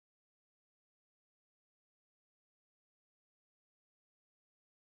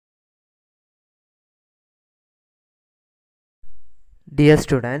Dear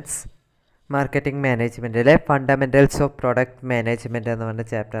students, marketing മാനേജ്മെൻറ്റിലെ fundamentals of product management എന്ന് പറഞ്ഞ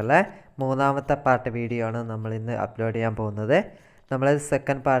ചാപ്റ്ററിലെ മൂന്നാമത്തെ പാർട്ട് വീഡിയോ ആണ് നമ്മൾ ഇന്ന് അപ്ലോഡ് ചെയ്യാൻ പോകുന്നത്. നമ്മൾ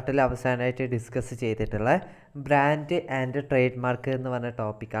സെക്കൻഡ് പാർട്ടിൽ അവസാനമായിട്ട് ഡിസ്കസ് ചെയ്തിട്ടുള്ള ബ്രാൻഡ് ആൻഡ് ട്രേഡ് മാർക്ക് എന്ന് പറഞ്ഞ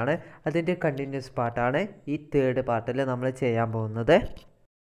ടോപ്പിക്കാണ്. അതിൻ്റെ കണ്ടിന്യൂസ് പാർട്ടാണ് ഈ തേർഡ് പാർട്ടിൽ നമ്മൾ ചെയ്യാൻ പോകുന്നത്.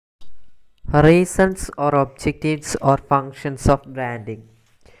 Reasons or objectives or functions of branding.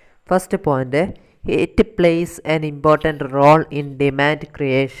 First point, it plays an important role in demand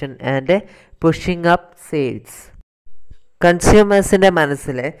creation and pushing up sales. കൺസ്യൂമേഴ്സിൻ്റെ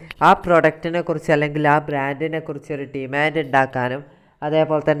മനസ്സിൽ ആ പ്രൊഡക്റ്റിനെ കുറിച്ച് അല്ലെങ്കിൽ ആ ബ്രാൻഡിനെ കുറിച്ച് ഒരു ഡിമാൻഡ് ഉണ്ടാക്കാനും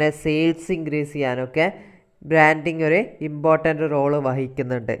അതേപോലെ തന്നെ സെയിൽസ് ഇൻക്രീസ് ചെയ്യാനൊക്കെ ബ്രാൻഡിങ് ഒരു ഇമ്പോർട്ടൻ്റ് റോള്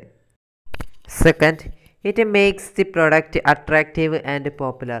വഹിക്കുന്നുണ്ട്. Second, it makes the product attractive and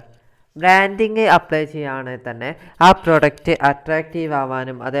popular. Branding apply ചെയ്യുകയാണെങ്കിൽ തന്നെ ആ പ്രൊഡക്റ്റ് അട്രാക്റ്റീവ്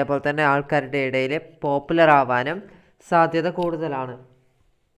ആവാനും അതേപോലെ തന്നെ ആൾക്കാരുടെ ഇടയിൽ പോപ്പുലർ ആവാനും സാധ്യത കൂടുതലാണ്.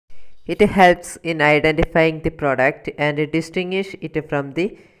 It helps in identifying the product and distinguish it from the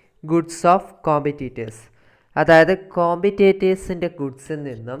goods of competitors. അതായത് കോമ്പറ്റീറ്റേഴ്സിൻ്റെ ഗുഡ്സിൽ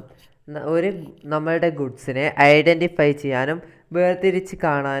നിന്നും നമ്മളുടെ ഗുഡ്സിനെ ഐഡൻറ്റിഫൈ ചെയ്യാനും വേർതിരിച്ച്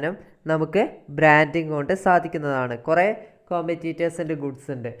കാണാനും നമുക്ക് ബ്രാൻഡിങ് കൊണ്ട് സാധിക്കുന്നതാണ്. കുറേ കോമ്പറ്റീറ്റേഴ്സിൻ്റെ ഗുഡ്സ്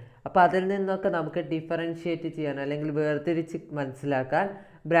ഉണ്ട്, അപ്പോൾ അതിൽ നിന്നൊക്കെ നമുക്ക് ഡിഫറൻഷ്യേറ്റ് ചെയ്യാൻ അല്ലെങ്കിൽ വേർതിരിച്ച് മനസ്സിലാക്കാൻ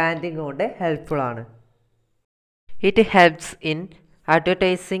ബ്രാൻഡിങ് കൊണ്ട് ഹെൽപ്ഫുള്ളാണ്. It helps in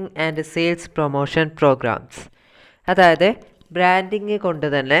advertising and sales promotion programmes. അതായത് ബ്രാൻഡിങ് കൊണ്ട്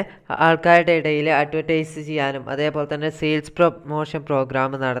തന്നെ ആൾക്കാരുടെ ഇടയിൽ അഡ്വർടൈസ് ചെയ്യാനും അതേപോലെ തന്നെ സെയിൽസ് പ്രൊമോഷൻ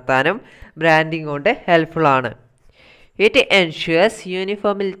പ്രോഗ്രാം നടത്താനും ബ്രാൻഡിങ് കൊണ്ട് ഹെൽപ്ഫുള്ളാണ്. It എൻഷ്യൂർസ്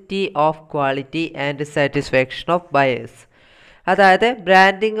യൂണിഫോമിലിറ്റി of quality and satisfaction of buyers. അതായത്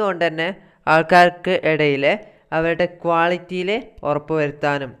ബ്രാൻഡിങ് കൊണ്ട് തന്നെ ആൾക്കാർക്ക് ഇടയിൽ അവരുടെ ക്വാളിറ്റിയിൽ ഉറപ്പ്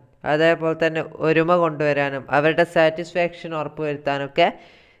വരുത്താനും അതേപോലെ തന്നെ ഒരുമ കൊണ്ടുവരാനും അവരുടെ സാറ്റിസ്ഫാക്ഷൻ ഉറപ്പ് വരുത്താനൊക്കെ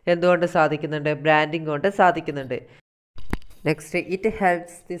എന്തുകൊണ്ട് സാധിക്കുന്നുണ്ട്? ബ്രാൻഡിങ് കൊണ്ട് സാധിക്കുന്നുണ്ട്. Next, it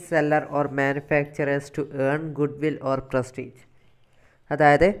helps the seller or manufacturers to earn good will or prestige.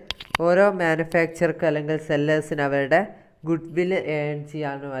 അതായത് ഓരോ മാനുഫാക്ചർക്ക് അല്ലെങ്കിൽ സെല്ലേഴ്സിന് അവരുടെ ഗുഡ് വിൽ ഏൺ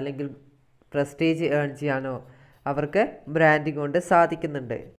ചെയ്യാനോ അല്ലെങ്കിൽ പ്രസ്റ്റീജ് ഏൺ ചെയ്യാനോ അവർക്ക് ബ്രാൻഡിങ് കൊണ്ട്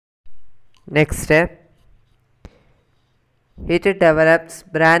സാധിക്കുന്നുണ്ട്. Next, it develops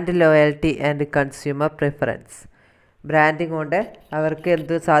brand loyalty and consumer preference. Branding കൊണ്ട് അവർക്ക്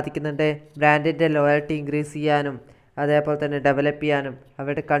എന്ത് സാധിക്കുന്നുണ്ട്? ബ്രാൻഡിൻ്റെ ലോയൽറ്റി ഇൻക്രീസ് ചെയ്യാനും അതേപോലെ തന്നെ ഡെവലപ്പ് ചെയ്യാനും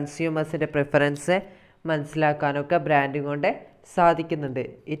അവരുടെ കൺസ്യൂമേഴ്സിൻ്റെ പ്രിഫറൻസ് മനസ്സിലാക്കാനൊക്കെ ബ്രാൻഡിങ് കൊണ്ട് സാധിക്കുന്നുണ്ട്.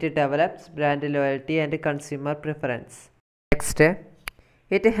 It develops brand loyalty and consumer preference. Next,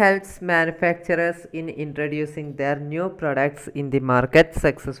 it helps manufacturers in introducing there new products in the market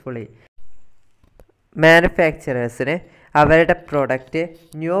successfully. മാനുഫാക്ചറേഴ്സിന് അവരുടെ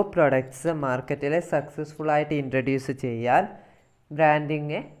ന്യൂ പ്രൊഡക്ട്സ് മാർക്കറ്റിൽ സക്സസ്ഫുള്ളായിട്ട് ഇൻട്രൊഡ്യൂസ് ചെയ്യാൻ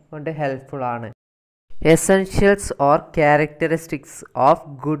ബ്രാൻഡിങ് കൊണ്ട് ഹെൽപ്ഫുള്ളാണ്. Essentials or characteristics of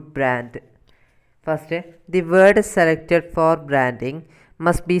good brand. First, the word selected for branding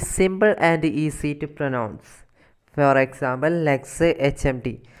must be simple and easy to pronounce. For example, Lex HMD.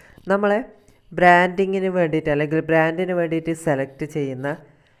 നമ്മൾ ബ്രാൻഡിങ്ങിന് വേണ്ടിയിട്ട് അല്ലെങ്കിൽ ബ്രാൻഡിന് വേണ്ടിയിട്ട് select ചെയ്യുന്ന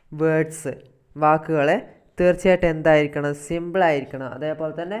വാക്കുകൾ തീർച്ചയായിട്ടും എന്തായിരിക്കണം? സിമ്പിളായിരിക്കണം.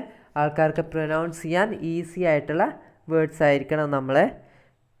 അതേപോലെ തന്നെ ആൾക്കാർക്ക് പ്രൊനൗൺസ് ചെയ്യാൻ ഈസി ആയിട്ടുള്ള വേർഡ്സ് ആയിരിക്കണം നമ്മൾ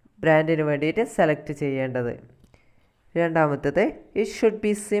ബ്രാൻഡിന് വേണ്ടിയിട്ട് സെലക്ട് ചെയ്യേണ്ടത്. രണ്ടാമത്തേത്, it should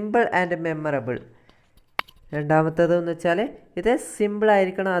be simple and memorable. രണ്ടാമത്തേത് എന്ന് വെച്ചാൽ ഇത്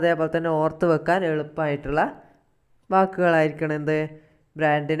സിമ്പിളായിരിക്കണം, അതേപോലെ തന്നെ ഓർത്ത് വെക്കാൻ എളുപ്പമായിട്ടുള്ള വാക്കുകളായിരിക്കണം എന്ത്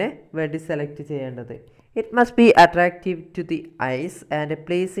ബ്രാൻഡിന് വേണ്ടി സെലക്ട് ചെയ്യേണ്ടത്. It must be attractive to the ice and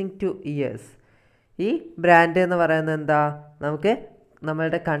pleasing two years. ഈ ബ്രാൻഡ് എന്ന് പറയുന്നത് എന്താ? നമുക്ക്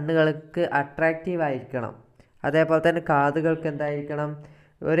നമ്മളുടെ കണ്ണുകൾക്ക് അട്രാക്റ്റീവ് ആയിരിക്കണം, അതേപോലെ തന്നെ കാതുകൾക്ക് എന്തായിരിക്കണം?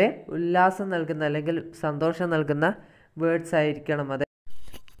 ഒരു ഉല്ലാസം നൽകുന്ന അല്ലെങ്കിൽ സന്തോഷം നൽകുന്ന വേർഡ്സ് ആയിരിക്കണം.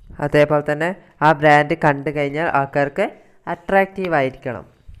 അതേപോലെ തന്നെ ആ ബ്രാൻഡ് കണ്ടു കഴിഞ്ഞാൽ ആൾക്കാർക്ക് അട്രാക്റ്റീവ് ആയിരിക്കണം.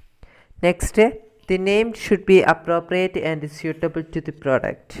 Next, the name should be appropriate and suitable to the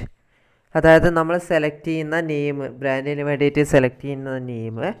product. അതായത് നമ്മൾ സെലക്ട് ചെയ്യുന്ന നെയിം, ബ്രാൻഡിന് വേണ്ടിയിട്ട് സെലക്ട് ചെയ്യുന്ന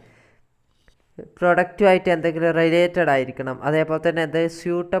നെയിം പ്രൊഡക്റ്റുമായിട്ട് എന്തെങ്കിലും റിലേറ്റഡ് ആയിരിക്കണം. അതേപോലെ തന്നെ എന്തെങ്കിലും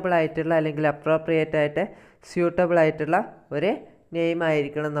സ്യൂട്ടബിൾ ആയിട്ടുള്ള അല്ലെങ്കിൽ അപ്രോപ്രിയേറ്റ് ആയിട്ട് സ്യൂട്ടബിൾ ആയിട്ടുള്ള ഒരു നെയിം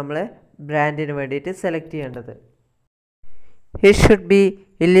ആയിരിക്കണം നമ്മൾ ബ്രാൻഡിന് വേണ്ടിയിട്ട് സെലക്ട് ചെയ്യേണ്ടത്. It should be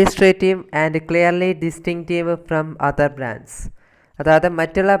illustrative and clearly distinctive from other brands. അതായത്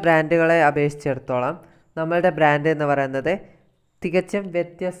മറ്റുള്ള ബ്രാൻഡുകളെ അപേക്ഷിച്ചിടത്തോളം നമ്മളുടെ ബ്രാൻഡ് എന്ന് പറയുന്നത് തികച്ചും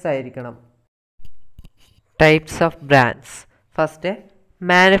വ്യത്യസ്തമായിരിക്കണം. Types of brands. First,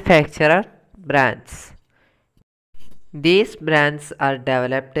 manufacturer brands. These brands are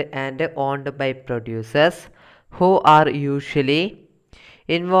developed and owned by producers who are usually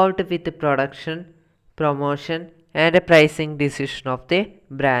involved with the production, promotion and pricing decision of the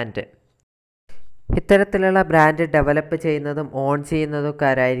brand. ഇത്തരത്തിലുള്ള brand develop ചെയ്യുന്നതും on ചെയ്യുന്നതൊക്കെ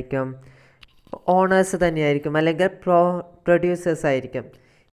ആരായിരിക്കും? Owners തന്നെയായിരിക്കും, അല്ലെങ്കിൽ producers ആയിരിക്കും.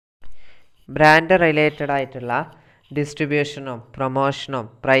 Brand related ആയിട്ടുള്ള ഡിസ്ട്രിബ്യൂഷനും പ്രൊമോഷനും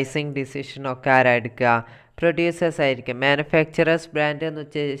pricing ഡിസിഷനും ഒക്കെ ആരെടുക്കുക? Producers ആയിരിക്കും. മാനുഫാക്ചറേഴ്സ് ബ്രാൻഡ് എന്ന്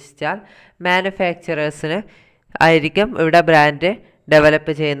ഉദ്ദേശിച്ചാൽ മാനുഫാക്ചറേഴ്സിന് ആയിരിക്കും ഇവിടെ ബ്രാൻഡ്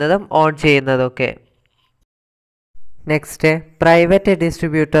ഡെവലപ്പ് ചെയ്യുന്നതും ഓൺ ചെയ്യുന്നതൊക്കെ. Next, private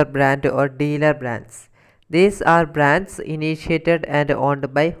distributor brand or dealer brands. These are brands initiated and owned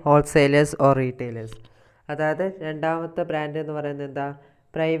by wholesalers or retailers. അതായത് രണ്ടാമത്തെ ബ്രാൻഡ് എന്ന് പറയുന്നത് എന്താ?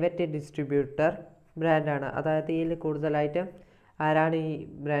 പ്രൈവറ്റ് ഡിസ്ട്രിബ്യൂട്ടർ ബ്രാൻഡാണ്. അതായത് ഇതിൽ കൂടുതലായിട്ട് ആരാണ് ഈ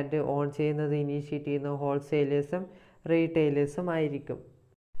ബ്രാൻഡ് ഓൺ ചെയ്യുന്നത്, ഇനീഷ്യേറ്റ് ചെയ്യുന്നത്? ഹോൾസെയിലേഴ്സും റീറ്റെയിലേഴ്സും ആയിരിക്കും.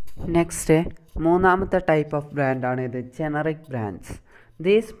 നെക്സ്റ്റ്, മൂന്നാമത്തെ ടൈപ്പ് ഓഫ് ബ്രാൻഡാണ് ഇത്, generic brands.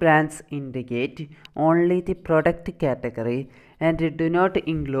 These brands indicate only the product category and do not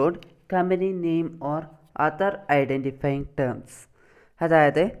include company name or other identifying terms.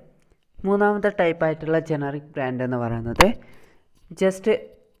 അതായത് മൂന്നാമത്തെ ടൈപ്പായിട്ടുള്ള ജനറിക് ബ്രാൻഡ് എന്ന് പറയുന്നത് ജസ്റ്റ്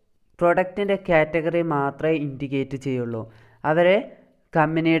പ്രൊഡക്റ്റിൻ്റെ കാറ്റഗറി മാത്രമേ ഇൻഡിക്കേറ്റ് ചെയ്യുള്ളൂ. അവരെ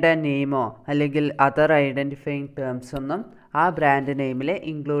കമ്പനിയുടെ നെയിമോ അല്ലെങ്കിൽ അതർ ഐഡൻറ്റിഫയിങ് ടേംസ് ഒന്നും ആ ബ്രാൻഡ് നെയിമിൽ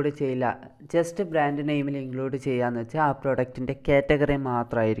ഇൻക്ലൂഡ് ചെയ്യില്ല. ജസ്റ്റ് ബ്രാൻഡ് നെയിമിൽ ഇൻക്ലൂഡ് ചെയ്യാന്ന് വെച്ചാൽ ആ പ്രൊഡക്റ്റിൻ്റെ കാറ്റഗറി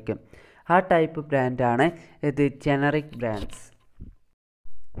മാത്രമായിരിക്കും. ആ ടൈപ്പ് ബ്രാൻഡാണ് ഇത് generic brands.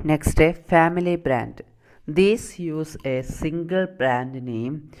 Next, family brand. These use A single brand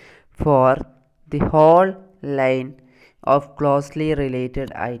name for the whole line of closely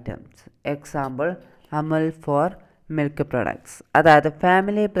related items. Example, Amul four milk products. അതായത്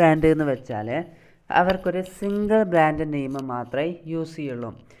ഫാമിലി ബ്രാൻഡ് എന്ന് വെച്ചാൽ അവർക്കൊരു സിംഗിൾ ബ്രാൻഡ് നെയിം മാത്രമേ യൂസ് ചെയ്യുള്ളൂ.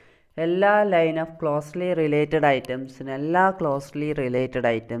 എല്ലാ ലൈൻ ഓഫ് ക്ലോസ്ലി റിലേറ്റഡ്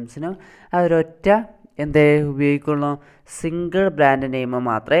ഐറ്റംസിനും അവരൊറ്റ എന്തേ ഉപയോഗിക്കുള്ളൂ? Single brand name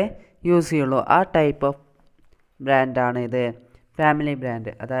മാത്രമേ use ചെയ്യുള്ളൂ. ആ ടൈപ്പ് ഓഫ് ബ്രാൻഡാണ് ഇത് ഫാമിലി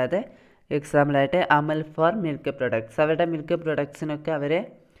ബ്രാൻഡ്. അതായത് എക്സാമ്പിളായിട്ട് അമുൽ ഫോർ മിൽക്ക് പ്രൊഡക്ട്സ്. അവരുടെ മിൽക്ക് പ്രൊഡക്ട്സിനൊക്കെ അവർ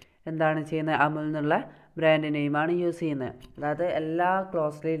എന്താണ് ചെയ്യുന്നത്? അമുൽ എന്നുള്ള ബ്രാൻഡ് നെയിമാണ് യൂസ് ചെയ്യുന്നത്. അതായത് എല്ലാ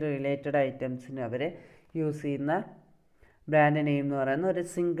ക്ലോസ്ലി റിലേറ്റഡ് ഐറ്റംസിനും അവർ യൂസ് ചെയ്യുന്ന ബ്രാൻഡ് നെയിം എന്ന് പറയുന്നത് ഒരു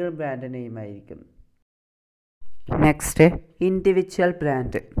സിംഗിൾ ബ്രാൻഡ് നെയിം ആയിരിക്കും. Next, individual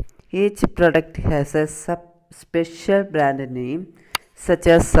brand. Each product has A special brand name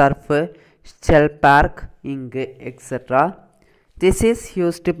such as surf, shell park, ink, etcetera. This is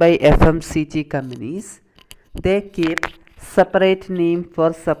used by FMCG companies. They keep separate name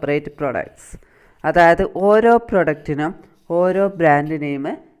for separate products. അതായത് ഓരോ പ്രൊഡക്റ്റിനും ഓരോ brand name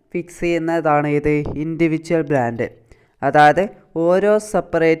fix ചെയ്യുന്നതാണ് ഇത് individual brand. അതായത് ഓരോ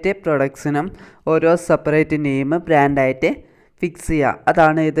separate പ്രൊഡക്ട്സിനും ഓരോ separate name ബ്രാൻഡായിട്ട് fix ചെയ്യുക.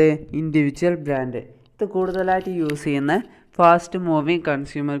 അതാണ് ഇത് ഇൻഡിവിജ്വൽ ബ്രാൻഡ്. ഇത് കൂടുതലായിട്ട് യൂസ് ചെയ്യുന്ന fast moving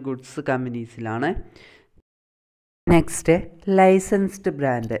consumer goods കമ്പനീസിലാണ്. Next, licensed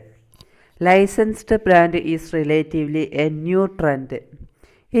brand. Licensed brand is relatively A new trend.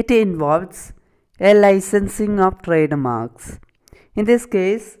 It involves a licensing of trademarks. In this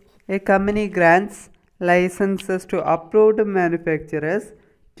case, a company grants licenses to approved manufacturers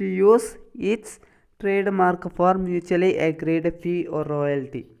to use its trademark for mutually agreed fee or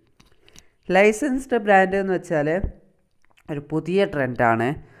royalty. Licensed brand എന്ന് വെച്ചാൽ ഒരു പുതിയ ട്രെൻഡാണ്.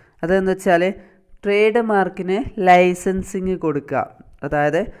 അതെന്ന് വെച്ചാൽ trade മാർക്കിന് licensing കൊടുക്കുക.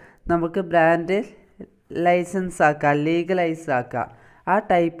 അതായത് നമുക്ക് ബ്രാൻഡ് ലൈസൻസ് ആക്കുക, ലീഗലൈസ് ആക്കുക. ആ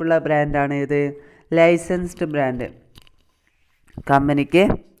ടൈപ്പുള്ള ബ്രാൻഡാണ് ഇത് ലൈസൻസ്ഡ് ബ്രാൻഡ്. കമ്പനിക്ക്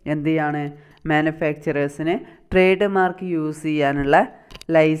എന്ത് ചെയ്യാണ്? മാനുഫാക്ചറേഴ്സിന് ട്രേഡ് മാർക്ക് യൂസ് ചെയ്യാനുള്ള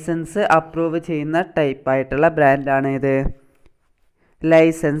ലൈസൻസ് അപ്രൂവ് ചെയ്യുന്ന ടൈപ്പായിട്ടുള്ള ബ്രാൻഡാണ് ഇത്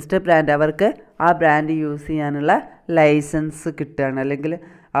ലൈസൻസ്ഡ് ബ്രാൻഡ്. അവർക്ക് ആ ബ്രാൻഡ് യൂസ് ചെയ്യാനുള്ള ലൈസൻസ് കിട്ടുകയാണ്, അല്ലെങ്കിൽ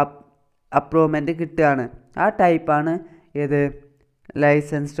അപ്രൂവ്മെൻറ്റ് കിട്ടുകയാണ്. ആ ടൈപ്പാണ് ഇത്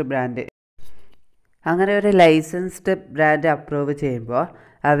ലൈസൻസ്ഡ് ബ്രാൻഡ്. അങ്ങനെ ഒരു ലൈസൻസ്ഡ് ബ്രാൻഡ് അപ്രൂവ് ചെയ്യുമ്പോൾ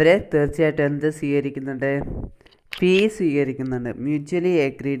അവർ തീർച്ചയായിട്ടും എന്ത് സ്വീകരിക്കുന്നുണ്ട്? ഫീ സ്വീകരിക്കുന്നുണ്ട്. മ്യൂച്വലി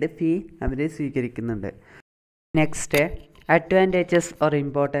എഗ്രീഡ് ഫീ അവർ സ്വീകരിക്കുന്നുണ്ട്. Next, advantages or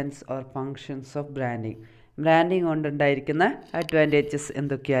importance or functions of branding. Branding കൊണ്ടുണ്ടായിരിക്കുന്ന advantages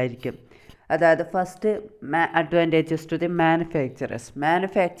എന്തൊക്കെയായിരിക്കും? അതായത് first advantages to the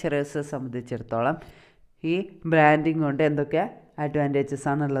manufacturers സംബന്ധിച്ചിടത്തോളം ഈ ബ്രാൻഡിങ് കൊണ്ട് എന്തൊക്കെ അഡ്വാൻറ്റേജസ്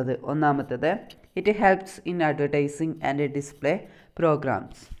ആണുള്ളത്? ഒന്നാമത്തേത്, it helps in advertising and display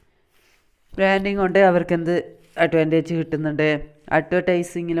programmes. Branding കൊണ്ട് അവർക്ക് എന്ത് അഡ്വാൻറ്റേജ് കിട്ടുന്നുണ്ട്?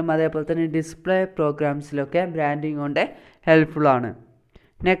 അഡ്വർടൈസിങ്ങിലും അതേപോലെ തന്നെ ഡിസ്പ്ലേ പ്രോഗ്രാംസിലൊക്കെ ബ്രാൻഡിങ് കൊണ്ട് ഹെൽപ്ഫുള്ളാണ്.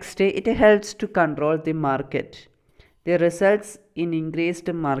 Next, it helps to control the market. The results in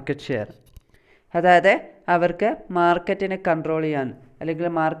increased market share. അതായത് അവർക്ക് മാർക്കറ്റിനെ കൺട്രോൾ ചെയ്യാൻ അല്ലെങ്കിൽ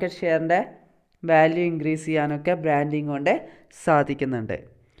മാർക്കറ്റ് ഷെയറിൻ്റെ വാല്യൂ ഇൻക്രീസ് ചെയ്യാനൊക്കെ ബ്രാൻഡിങ് കൊണ്ട് സാധിക്കുന്നുണ്ട്.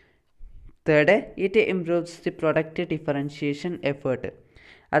 Third, it improves the product differentiation effort.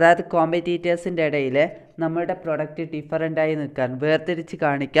 അതായത് കോമ്പറ്റീറ്റേഴ്സിൻ്റെ ഇടയിൽ നമ്മുടെ പ്രൊഡക്റ്റ് ഡിഫറൻ്റായി നിൽക്കാൻ, വേർതിരിച്ച്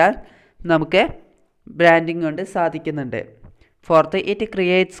കാണിക്കാൻ നമുക്ക് ബ്രാൻഡിങ് കൊണ്ട് സാധിക്കുന്നുണ്ട്. Fourth, it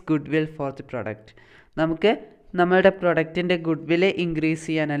creates good will for the product. നമുക്ക് നമ്മളുടെ പ്രൊഡക്റ്റിൻ്റെ ഗുഡ് വിൽ ഇൻക്രീസ്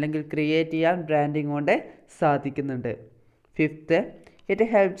ചെയ്യാൻ അല്ലെങ്കിൽ ക്രിയേറ്റ് ചെയ്യാൻ ബ്രാൻഡിങ് കൊണ്ട് സാധിക്കുന്നുണ്ട്. Fifth, it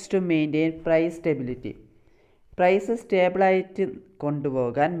helps to maintain price stability. Price സ്റ്റേബിളായിട്ട്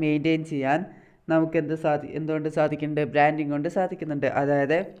കൊണ്ടുപോകാൻ, മെയിൻറ്റെയിൻ ചെയ്യാൻ നമുക്ക് എന്തുകൊണ്ട് സാധിക്കുന്നുണ്ട്? ബ്രാൻഡിങ് കൊണ്ട് സാധിക്കുന്നുണ്ട്.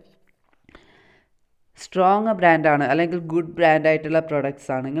 അതായത് സ്ട്രോങ് ബ്രാൻഡാണ് അല്ലെങ്കിൽ ഗുഡ് ബ്രാൻഡായിട്ടുള്ള പ്രൊഡക്ട്സ്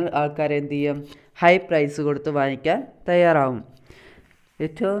ആണെങ്കിൽ ആൾക്കാർ എന്ത് ചെയ്യും? ഹൈ പ്രൈസ് കൊടുത്ത് വാങ്ങിക്കാൻ തയ്യാറാവും.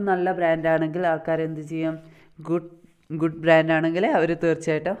 ഏറ്റവും നല്ല ബ്രാൻഡാണെങ്കിൽ ആൾക്കാർ എന്ത് ചെയ്യും? ഗുഡ് ബ്രാൻഡാണെങ്കിൽ അവർ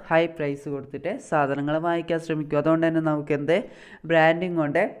തീർച്ചയായിട്ടും ഹൈ പ്രൈസ് കൊടുത്തിട്ട് സാധനങ്ങൾ വാങ്ങിക്കാൻ ശ്രമിക്കും. അതുകൊണ്ട് തന്നെ നമുക്ക് ബ്രാൻഡിങ്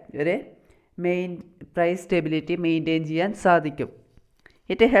കൊണ്ട് ഒരു പ്രൈസ് സ്റ്റെബിലിറ്റി മെയിൻറ്റെയിൻ ചെയ്യാൻ സാധിക്കും.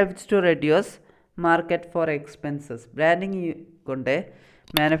 It helps to reduce market four expenses. Branding കൊണ്ട്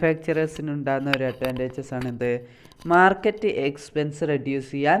മാനുഫാക്ചറേഴ്സിനുണ്ടാകുന്ന ഒരു അഡ്വാൻറ്റേജസ് ആണ് മാർക്കറ്റ് എക്സ്പെൻസ് റെഡ്യൂസ്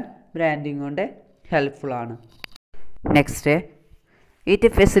ചെയ്യാൻ ബ്രാൻഡിങ് കൊണ്ട് ഹെൽപ്ഫുൾ ആണ്. Next, it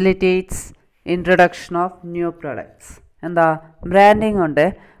facilitates introduction of new products. Branding കൊണ്ട്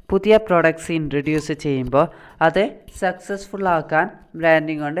പുതിയ പ്രൊഡക്ട്സ് ഇൻട്രൊഡ്യൂസ് ചെയ്യുമ്പോൾ അത് സക്സസ്ഫുൾ ആക്കാൻ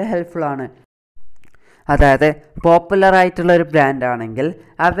ബ്രാൻഡിങ് കൊണ്ട് ഹെൽപ്ഫുൾ ആണ്. അതായത് പോപ്പുലറായിട്ടുള്ളൊരു ബ്രാൻഡാണെങ്കിൽ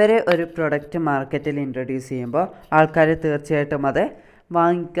അവർ ഒരു പ്രൊഡക്റ്റ് മാർക്കറ്റിൽ ഇൻട്രൊഡ്യൂസ് ചെയ്യുമ്പോൾ ആൾക്കാർ തീർച്ചയായിട്ടും അത്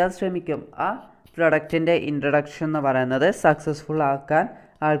വാങ്ങിക്കാൻ ശ്രമിക്കും. ആ പ്രൊഡക്റ്റിൻ്റെ ഇൻട്രൊഡക്ഷൻ എന്ന് പറയുന്നത് സക്സസ്ഫുൾ ആക്കാൻ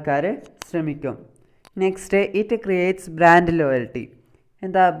ആൾക്കാർ ശ്രമിക്കും. Next, it creates brand loyalty.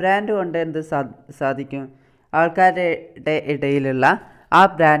 Brand കൊണ്ട് സാധിക്കും? ആൾക്കാരുടെ ഇടയിലുള്ള ആ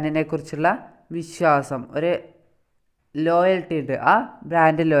ബ്രാൻഡിനെ കുറിച്ചുള്ള വിശ്വാസം, ഒരു ലോയൽറ്റി ഉണ്ട്. ആ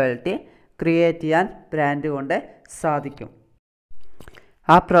ബ്രാൻഡ് ലോയൽറ്റി ക്രിയേറ്റ് ചെയ്യാൻ ബ്രാൻഡ് കൊണ്ട് സാധിക്കും.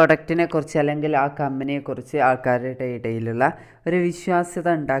 ആ പ്രോഡക്റ്റിനെ കുറിച്ച് അല്ലെങ്കിൽ ആ കമ്പനിയെക്കുറിച്ച് ആൾക്കാരുടെ ഇടയിലുള്ള ഒരു വിശ്വാസ്യത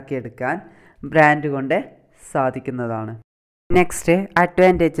ഉണ്ടാക്കിയെടുക്കാൻ ബ്രാൻഡ് കൊണ്ട് സാധിക്കുന്നതാണ്. Next,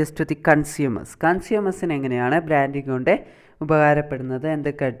 advantages to the consumers. കൺസ്യൂമേഴ്സിന് എങ്ങനെയാണ് ബ്രാൻഡിങ് കൊണ്ട് ഉപകാരപ്പെടുന്നത്?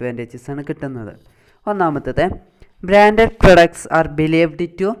 എന്തൊക്കെ അഡ്വാൻറ്റേജസ് ആണ് കിട്ടുന്നത്? ഒന്നാമത്തത്, branded products are believed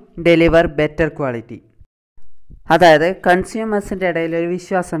to deliver better quality. അതായത് കൺസ്യൂമേഴ്സിൻ്റെ ഇടയിൽ ഒരു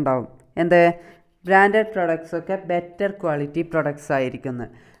വിശ്വാസം ഉണ്ടാവും. ബ്രാൻഡഡ് പ്രൊഡക്ട്സൊക്കെ ബെറ്റർ ക്വാളിറ്റി പ്രൊഡക്ട്സ് ആയിരിക്കുന്നു.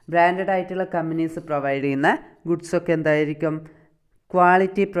 ബ്രാൻഡഡ് ആയിട്ടുള്ള കമ്പനീസ് പ്രൊവൈഡ് ചെയ്യുന്ന ഗുഡ്സൊക്കെ എന്തായിരിക്കും?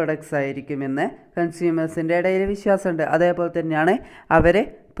 ക്വാളിറ്റി പ്രൊഡക്ട്സ് ആയിരിക്കുമെന്ന് കൺസ്യൂമേഴ്സിൻ്റെ ഇടയിൽ വിശ്വാസമുണ്ട്. അതേപോലെ തന്നെയാണ് അവർ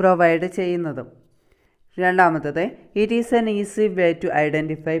പ്രൊവൈഡ് ചെയ്യുന്നതും. രണ്ടാമത്തത്, it is N easy way to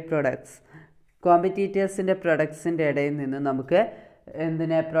identify products. കോമ്പറ്റീറ്റേഴ്സിൻ്റെ പ്രൊഡക്ട്സിൻ്റെ ഇടയിൽ നിന്ന് നമുക്ക്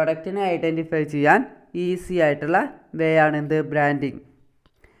പ്രൊഡക്റ്റിനെ ഐഡൻറ്റിഫൈ ചെയ്യാൻ ഈസി ആയിട്ടുള്ള വേ ആണ് branding.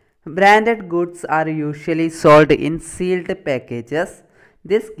 Branded goods are usually sold in sealed packages.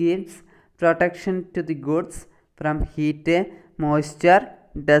 This gives protection to the goods from heat, moisture,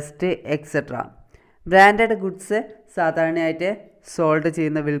 dust, etc. Branded goods സാധാരണയായിട്ട്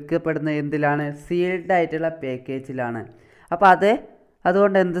വിൽക്കപ്പെടുന്ന എന്തിലാണ്? Sealed ആയിട്ടുള്ള പാക്കേജിലാണ്. അപ്പോൾ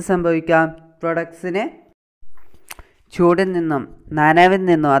അതുകൊണ്ട് എന്ത് സംഭവിക്കാം? പ്രൊഡക്ട്സിന് ചൂടിൽ നിന്നും നനവിൽ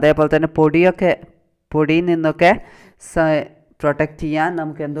നിന്നും അതേപോലെ തന്നെ പൊടിയിൽ നിന്നൊക്കെ പ്രൊട്ടക്റ്റ് ചെയ്യാൻ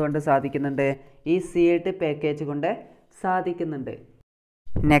നമുക്ക് എന്തുകൊണ്ട് സാധിക്കുന്നുണ്ട്? ഈ സീൽഡ് പാക്കേജ് കൊണ്ട് സാധിക്കുന്നുണ്ട്.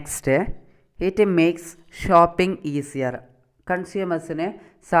 Next, it makes shopping easier. കൺസ്യൂമേഴ്സിന്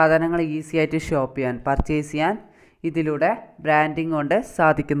സാധനങ്ങൾ ഈസി ആയിട്ട് ഷോപ്പ് ചെയ്യാൻ, പർച്ചേസ് ചെയ്യാൻ ഇതിലൂടെ ബ്രാൻഡിങ് കൊണ്ട്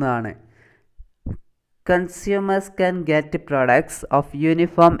സാധിക്കുന്നതാണ്. Consumers can get products of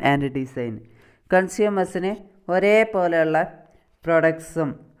uniform and design. കൺസ്യൂമേഴ്സിന് ഒരേപോലെയുള്ള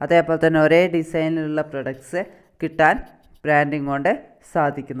പ്രൊഡക്ട്സും അതേപോലെ തന്നെ ഒരേ ഡിസൈനിലുള്ള പ്രൊഡക്ട്സ് കിട്ടാൻ ബ്രാൻഡിങ് കൊണ്ട്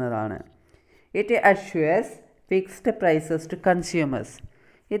സാധിക്കുന്നതാണ്. It അഷ്യൂർസ് fixed prices to consumers.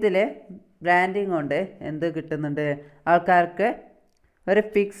 ഇതിൽ ബ്രാൻഡിങ് കൊണ്ട് എന്ത് കിട്ടുന്നുണ്ട്? ആൾക്കാർക്ക് ഒരു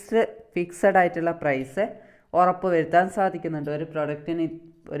ഫിക്സഡ് ആയിട്ടുള്ള പ്രൈസ് ഉറപ്പ് വരുത്താൻ സാധിക്കുന്നുണ്ട്. ഒരു പ്രൊഡക്റ്റിന്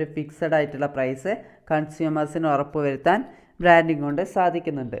ഒരു ഫിക്സഡ് ആയിട്ടുള്ള പ്രൈസ് കൺസ്യൂമേഴ്സിന് ഉറപ്പ് വരുത്താൻ ബ്രാൻഡിങ് കൊണ്ട്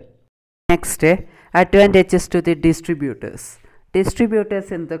സാധിക്കുന്നുണ്ട്. Next, advantages to the distributors.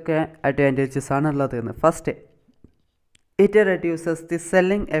 Distributors എന്തൊക്കെ അഡ്വാൻറ്റേജസ് ആണുള്ളത്? First, it reduces the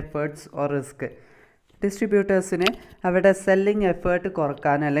selling efforts or risk. ഡിസ്ട്രിബ്യൂട്ടേഴ്സിന് അവരുടെ സെല്ലിംഗ് എഫേർട്ട്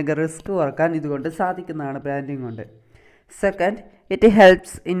കുറക്കാൻ അല്ലെങ്കിൽ റിസ്ക് കുറക്കാൻ ഇതുകൊണ്ട് സാധിക്കുന്നതാണ് ബ്രാൻഡിങ് കൊണ്ട്. Second, it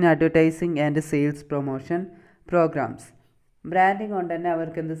helps in advertising and sales promotion programmes. Branding കൊണ്ട് തന്നെ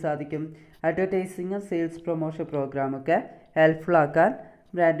അവർക്ക് എന്ത് സാധിക്കും? അഡ്വർടൈസിങ്ങും സെയിൽസ് പ്രൊമോഷൻ പ്രോഗ്രാമൊക്കെ ഹെൽപ്ഫുൾ ആക്കാൻ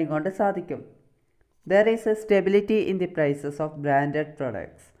ബ്രാൻഡിങ് കൊണ്ട് സാധിക്കും. There is a stability in the prices of branded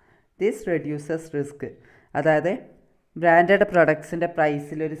products. This reduces risk. അതായത് ബ്രാൻഡഡ് പ്രൊഡക്ട്സിൻ്റെ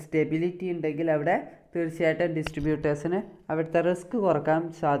പ്രൈസിൽ ഒരു സ്റ്റെബിലിറ്റി ഉണ്ടെങ്കിൽ അവിടെ തീർച്ചയായിട്ടും ഡിസ്ട്രിബ്യൂട്ടേഴ്സിന് അവിടുത്തെ റിസ്ക് കുറക്കാൻ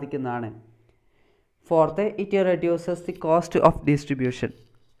സാധിക്കുന്നതാണ്. Fourth, it reduces the cost of distribution.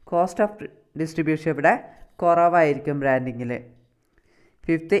 Cost of distribution ഇവിടെ കുറവായിരിക്കും ബ്രാൻഡിങ്ങിൽ.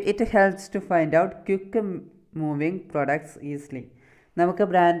 Fifth, it helps to find out quick moving products easily. നമുക്ക്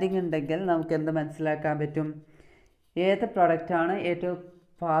ബ്രാൻഡിങ് ഉണ്ടെങ്കിൽ നമുക്ക് എന്ത് മനസ്സിലാക്കാൻ പറ്റും? ഏത് പ്രൊഡക്റ്റാണ് ഏറ്റവും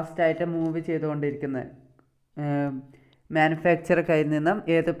ഫാസ്റ്റായിട്ട് മൂവ് ചെയ്തുകൊണ്ടിരിക്കുന്നത്, മാനുഫാക്ചർ കയ്യിൽ നിന്നും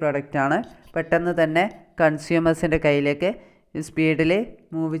ഏത് പ്രൊഡക്റ്റാണ് പെട്ടെന്ന് തന്നെ കൺസ്യൂമേഴ്സിൻ്റെ കയ്യിലേക്ക് സ്പീഡിൽ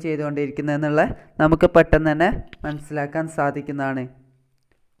മൂവ് ചെയ്തുകൊണ്ടിരിക്കുന്നത് എന്നുള്ള നമുക്ക് പെട്ടെന്ന് തന്നെ മനസ്സിലാക്കാൻ സാധിക്കുന്നതാണ്.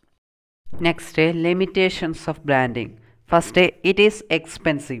 Next, limitations of branding. First, it is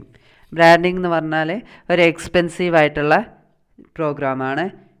expensive. Branding എന്ന് പറഞ്ഞാൽ ഒരു എക്സ്പെൻസീവ് ആയിട്ടുള്ള പ്രോഗ്രാമാണ്.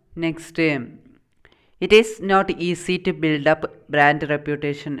 Next, it is not easy to build up brand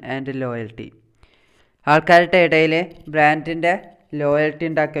reputation and loyalty. ആൾക്കാരുടെ ഇടയിൽ ബ്രാൻഡിൻ്റെ ലോയൽറ്റി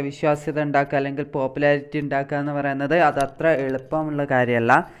ഉണ്ടാക്കുക, വിശ്വാസ്യത ഉണ്ടാക്കുക, അല്ലെങ്കിൽ പോപ്പുലാരിറ്റി ഉണ്ടാക്കുക എന്ന് പറയുന്നത് അതത്ര എളുപ്പമുള്ള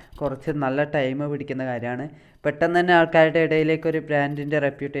കാര്യമല്ല. കുറച്ച് നല്ല ടൈം പിടിക്കുന്ന കാര്യമാണ്. പെട്ടെന്ന് തന്നെ ആൾക്കാരുടെ ഇടയിലേക്ക് ഒരു ബ്രാൻഡിൻ്റെ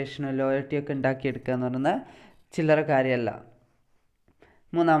റെപ്യൂട്ടേഷനും ലോയൽറ്റിയൊക്കെ ഉണ്ടാക്കിയെടുക്കുക എന്ന് പറയുന്നത് ചില്ലറ കാര്യമല്ല.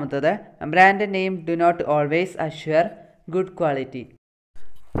 മൂന്നാമത്തത്, brand name do not always assure good quality.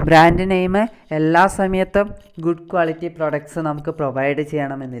 Brand name എല്ലാ സമയത്തും ഗുഡ് ക്വാളിറ്റി പ്രൊഡക്ട്സ് നമുക്ക് പ്രൊവൈഡ്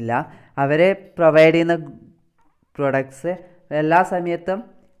ചെയ്യണമെന്നില്ല. അവർ പ്രൊവൈഡ് ചെയ്യുന്ന പ്രൊഡക്ട്സ് എല്ലാ സമയത്തും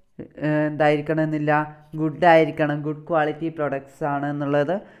എന്തായിരിക്കണമെന്നില്ല, ഗുഡായിരിക്കണം, ഗുഡ് ക്വാളിറ്റി പ്രൊഡക്ട്സ് ആണ്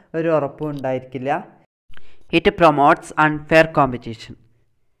എന്നുള്ളത് ഒരു ഉറപ്പും ഉണ്ടായിരിക്കില്ല. It promotes unfair competition.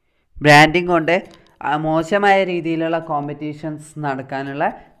 Branding കൊണ്ട് മോശമായ രീതിയിലുള്ള കോമ്പറ്റീഷൻസ് നടക്കാനുള്ള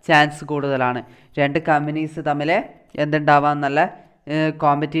ചാൻസ് കൂടുതലാണ്. രണ്ട് കമ്പനീസ് തമ്മിൽ എന്തുണ്ടാവാൻ, നല്ല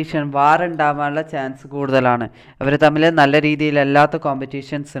കോമ്പറ്റീഷൻ, വാർ ഉണ്ടാവാനുള്ള ചാൻസ് കൂടുതലാണ്. അവർ തമ്മിൽ നല്ല രീതിയിലല്ലാത്ത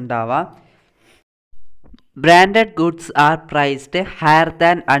കോമ്പറ്റീഷൻസ് ഉണ്ടാവാം. Branded goods are priced higher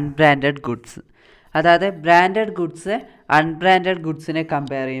than unbranded goods. അതായത് ബ്രാൻഡഡ് ഗുഡ്സ് അൺബ്രാൻഡഡ് ഗുഡ്സിനെ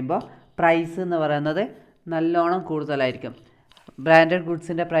കമ്പയർ ചെയ്യുമ്പോൾ പ്രൈസ് എന്ന് പറയുന്നത് നല്ലോണം കൂടുതലായിരിക്കും. ബ്രാൻഡഡ്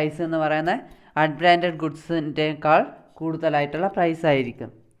ഗുഡ്സിൻ്റെ പ്രൈസ് എന്ന് പറയുന്നത് അൺബ്രാൻഡഡ് ഗുഡ്സിൻ്റെക്കാൾ കൂടുതലായിട്ടുള്ള പ്രൈസ് ആയിരിക്കും.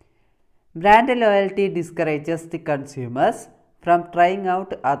 Brand loyalty discourages the consumers from trying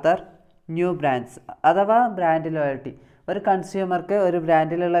out other new brands. അഥവാ ബ്രാൻഡ് ലോയൽറ്റി, ഒരു കൺസ്യൂമർക്ക് ഒരു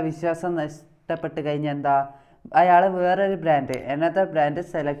ബ്രാൻഡിലുള്ള വിശ്വാസം നഷ്ടപ്പെട്ട് കഴിഞ്ഞാൽ എന്താ, അയാൾ വേറൊരു ബ്രാൻഡ്, എന്നത്തെ ബ്രാൻഡ്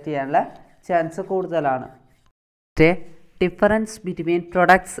സെലക്ട് ചെയ്യാനുള്ള ചാൻസ് കൂടുതലാണ്. Difference between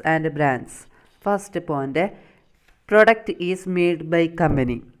products and brands. First point, product is made by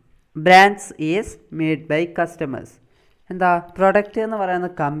company, brands is made by customers. എന്താ, പ്രൊഡക്റ്റ് എന്ന്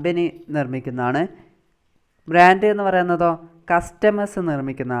പറയുന്നത് കമ്പനി നിർമ്മിക്കുന്നതാണ്, ബ്രാൻഡ് എന്ന് പറയുന്നതോ customers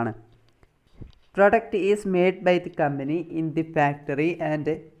നിർമ്മിക്കുന്നതാണ്. Product is made by the company in the factory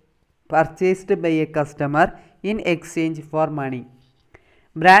and purchased by A customer in exchange for money.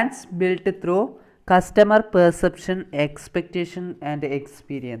 Brands built through customer perception, expectation and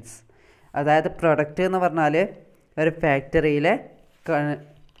experience. അതായത് product എന്ന് പറഞ്ഞാൽ ഒരു ഫാക്ടറിയിലെ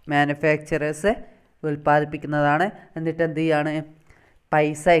manufacturers ഉൽപ്പാദിപ്പിക്കുന്നതാണ്. എന്നിട്ട് എന്ത് ചെയ്യാണ്,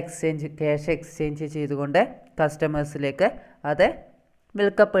 പൈസ എക്സ്ചേഞ്ച്, ക്യാഷ് എക്സ്ചേഞ്ച് ചെയ്തുകൊണ്ട് കസ്റ്റമേഴ്സിലേക്ക് അത്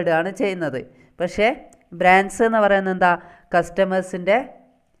വിൽക്കപ്പെടുകയാണ് ചെയ്യുന്നത്. പക്ഷേ ബ്രാൻഡ്സ് എന്ന് പറയുന്നത് എന്താ, കസ്റ്റമേഴ്സിൻ്റെ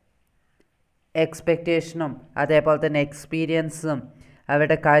എക്സ്പെക്റ്റേഷനും അതേപോലെ തന്നെ എക്സ്പീരിയൻസും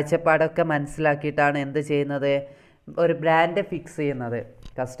അവരുടെ കാഴ്ചപ്പാടൊക്കെ മനസ്സിലാക്കിയിട്ടാണ് എന്ത് ചെയ്യുന്നത്, ഒരു ബ്രാൻഡ് ഫിക്സ് ചെയ്യുന്നത്.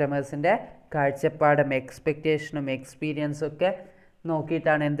 കസ്റ്റമേഴ്സിൻ്റെ കാഴ്ചപ്പാടും എക്സ്പെക്റ്റേഷനും എക്സ്പീരിയൻസും ഒക്കെ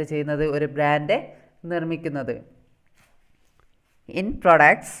നോക്കിയിട്ടാണ് എന്ത് ചെയ്യുന്നത്, ഒരു ബ്രാൻഡ് നിർമ്മിക്കുന്നത്. In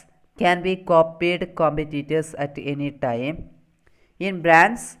products can be copied competitors at any time. In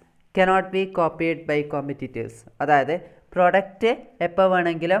brands cannot be copied by competitors. അതായത് പ്രൊഡക്റ്റ് എപ്പോൾ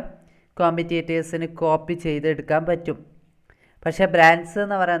വേണമെങ്കിലും കോമ്പറ്റീറ്റേഴ്സിന് കോപ്പി ചെയ്തെടുക്കാൻ പറ്റും. പക്ഷേ ബ്രാൻഡ്സ്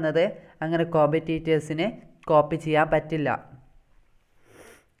എന്ന് പറയുന്നത് അങ്ങനെ കോമ്പറ്റീറ്റേഴ്സിന് കോപ്പി ചെയ്യാൻ പറ്റില്ല.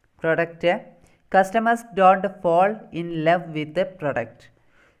 Product, customers don't fall in love with a product.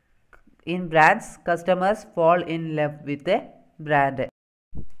 In brands customers fall in love with a brand.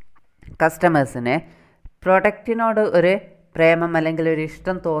 കസ്റ്റമേഴ്സിന് പ്രൊഡക്റ്റിനോട് ഒരു പ്രേമം അല്ലെങ്കിൽ ഒരു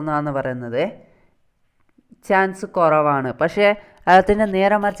ഇഷ്ടം തോന്നുക എന്ന് പറയുന്നത് ചാൻസ് കുറവാണ്. പക്ഷേ അതിന്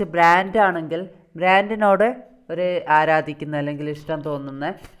നേരെ മറിച്ച് ബ്രാൻഡാണെങ്കിൽ ബ്രാൻഡിനോട് ഒരു ആരാധിക്കുന്ന അല്ലെങ്കിൽ ഇഷ്ടം തോന്നുന്ന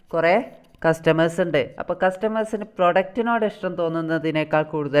കുറേ കസ്റ്റമേഴ്സ് ഉണ്ട്. അപ്പോൾ കസ്റ്റമേഴ്സിന് പ്രൊഡക്റ്റിനോട് ഇഷ്ടം തോന്നുന്നതിനേക്കാൾ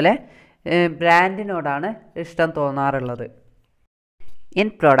കൂടുതൽ ബ്രാൻഡിനോടാണ് ഇഷ്ടം തോന്നാറുള്ളത്. In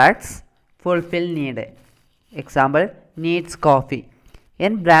products fulfil need. Example, needs coffee.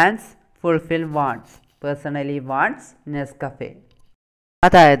 In brands fulfil wants. Personally wants Nescafé.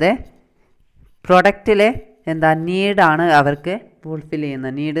 അതായത് പ്രൊഡക്റ്റിലെ നീഡാണ് അവർക്ക് ഫുൾഫിൽ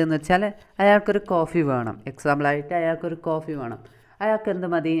ചെയ്യുന്നത്. നീഡ് എന്ന് വെച്ചാൽ അയാൾക്കൊരു കോഫി വേണം, എക്സാമ്പിളായിട്ട് അയാൾക്കൊരു കോഫി വേണം, അയാൾക്ക് എന്ത്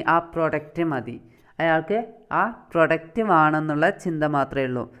മതി? ആ പ്രൊഡക്റ്റ് മതി, അയാൾക്ക് ആ പ്രൊഡക്റ്റ് വേണമെന്നുള്ള ചിന്ത മാത്രമേ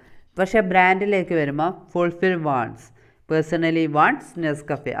ഉള്ളൂ. പക്ഷേ ബ്രാൻഡിലേക്ക് വരുമ്പോൾ fulfil wants, personally wants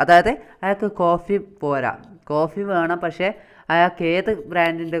Nescafé, അതായത് അയാൾക്ക് കോഫി പോരാ, കോഫി വേണം, പക്ഷേ അയാൾക്ക് ഏത്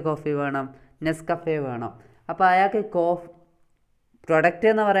ബ്രാൻഡിൻ്റെ കോഫി വേണം? നെസ്കഫെ വേണം. അപ്പോൾ അയാൾക്ക് പ്രൊഡക്റ്റ്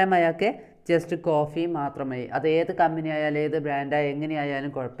എന്ന് പറയുമ്പോൾ അയാൾക്ക് ജസ്റ്റ് കോഫി മാത്രമേ, അത് ഏത് കമ്പനി ആയാലും ഏത് ബ്രാൻഡായാലും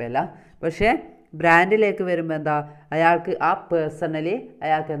എങ്ങനെയായാലും കുഴപ്പമില്ല. പക്ഷേ ബ്രാൻഡിലേക്ക് വരുമ്പോൾ അയാൾക്ക് ആ പേഴ്സണലി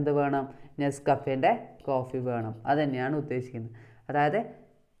അയാൾക്ക് എന്ത് വേണം? നെസ്കഫേൻ്റെ കോഫി വേണം. അതുതന്നെയാണ് ഉദ്ദേശിക്കുന്നത്. അതായത്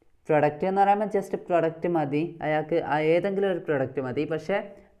പ്രൊഡക്റ്റ് എന്ന് പറയുമ്പോൾ ജസ്റ്റ് പ്രൊഡക്റ്റ് മതി, അയാൾക്ക് ഏതെങ്കിലും ഒരു പ്രൊഡക്റ്റ് മതി. പക്ഷേ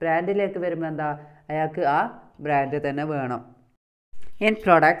ബ്രാൻഡിലേക്ക് വരുമ്പോൾ അയാൾക്ക് ആ ബ്രാൻഡ് തന്നെ വേണം. In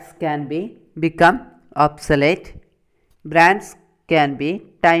products can be become obsolete, brands can be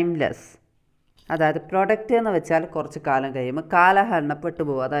timeless. അതായത് പ്രൊഡക്റ്റ് എന്ന് വെച്ചാൽ കുറച്ച് കാലം കഴിയുമ്പോൾ കാലഹരണപ്പെട്ടു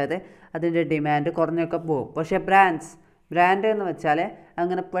പോകും, അതായത് അതിൻ്റെ ഡിമാൻഡ് കുറഞ്ഞൊക്കെ പോകും. പക്ഷേ ബ്രാൻഡ് എന്ന് വെച്ചാൽ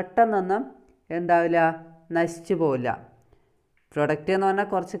അങ്ങനെ പെട്ടെന്നൊന്നും എന്താവില്ല, നശിച്ചു പോവില്ല. പ്രൊഡക്റ്റ് എന്ന് പറഞ്ഞാൽ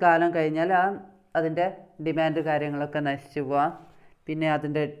കുറച്ച് കാലം കഴിഞ്ഞാൽ അതിൻ്റെ ഡിമാൻഡ് കാര്യങ്ങളൊക്കെ നശിച്ചു പോവാം, പിന്നെ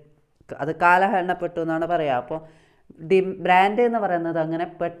അത് കാലഹരണപ്പെട്ടു എന്നാണ് പറയുക. അപ്പോൾ ബ്രാൻഡ് എന്ന് പറയുന്നത് അങ്ങനെ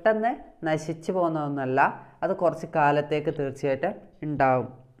പെട്ടെന്ന് നശിച്ചു പോകുന്ന ഒന്നല്ല, അത് കുറച്ച് കാലത്തേക്ക് തീർച്ചയായിട്ടും ഉണ്ടാവും.